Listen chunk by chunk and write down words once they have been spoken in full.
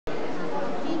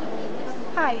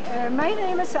Hi, my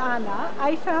name is Anna.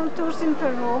 I found tours in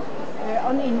Peru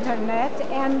on internet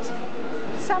and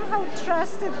somehow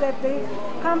trusted that the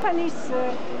company's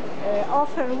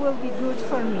offer will be good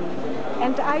for me.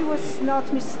 And I was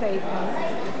not mistaken.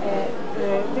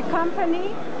 The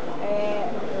company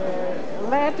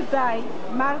led by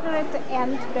Margaret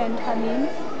and Benjamin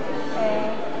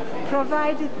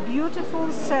provided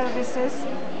beautiful services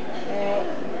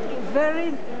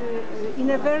in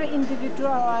a very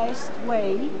individualized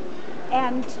way,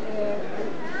 and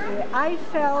I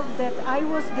felt that I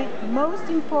was the most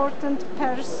important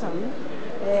person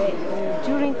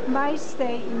during my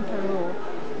stay in Peru.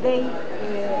 They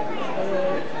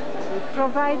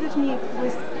provided me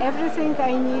with everything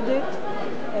I needed,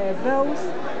 both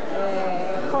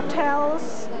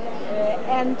hotels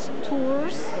and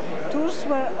tours. Tours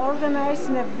were organized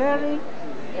in a very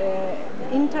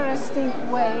interesting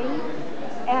way,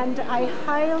 and I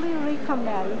highly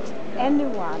recommend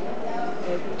anyone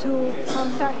to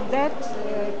contact that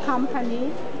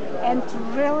company and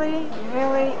really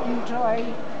enjoy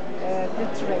the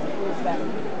trip with them.